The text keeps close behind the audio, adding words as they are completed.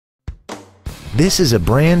This is a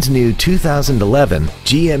brand new 2011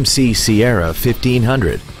 GMC Sierra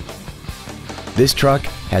 1500. This truck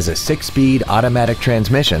has a 6-speed automatic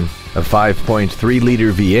transmission, a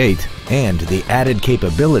 5.3-liter V8, and the added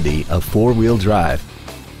capability of 4-wheel drive.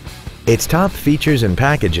 Its top features and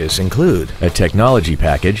packages include a technology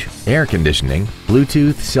package, air conditioning,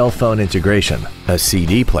 Bluetooth cell phone integration, a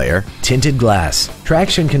CD player, tinted glass,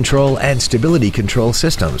 traction control and stability control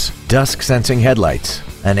systems, dusk sensing headlights,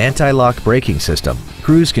 an anti-lock braking system,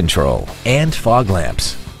 cruise control, and fog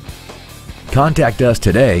lamps. Contact us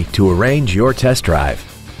today to arrange your test drive.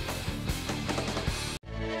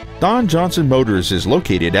 Don Johnson Motors is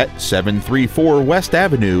located at 734 West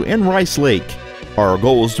Avenue in Rice Lake. Our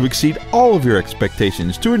goal is to exceed all of your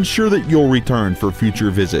expectations to ensure that you'll return for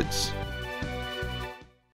future visits.